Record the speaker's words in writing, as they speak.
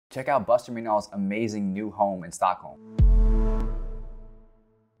Check out Buster Minale's amazing new home in Stockholm.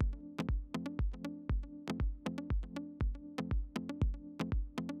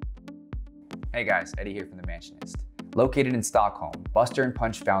 Hey guys, Eddie here from The Mansionist. Located in Stockholm, Buster and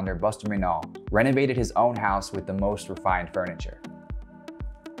Punch founder Buster Minale renovated his own house with the most refined furniture.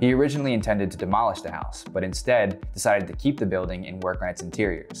 He originally intended to demolish the house, but instead decided to keep the building and work on its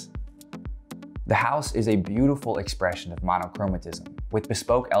interiors. The house is a beautiful expression of monochromatism, with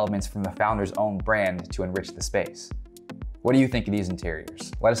bespoke elements from the founder's own brand to enrich the space. What do you think of these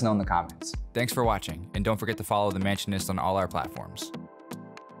interiors? Let us know in the comments. Thanks for watching, and don't forget to follow The Mansionist on all our platforms.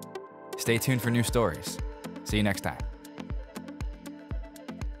 Stay tuned for new stories. See you next time.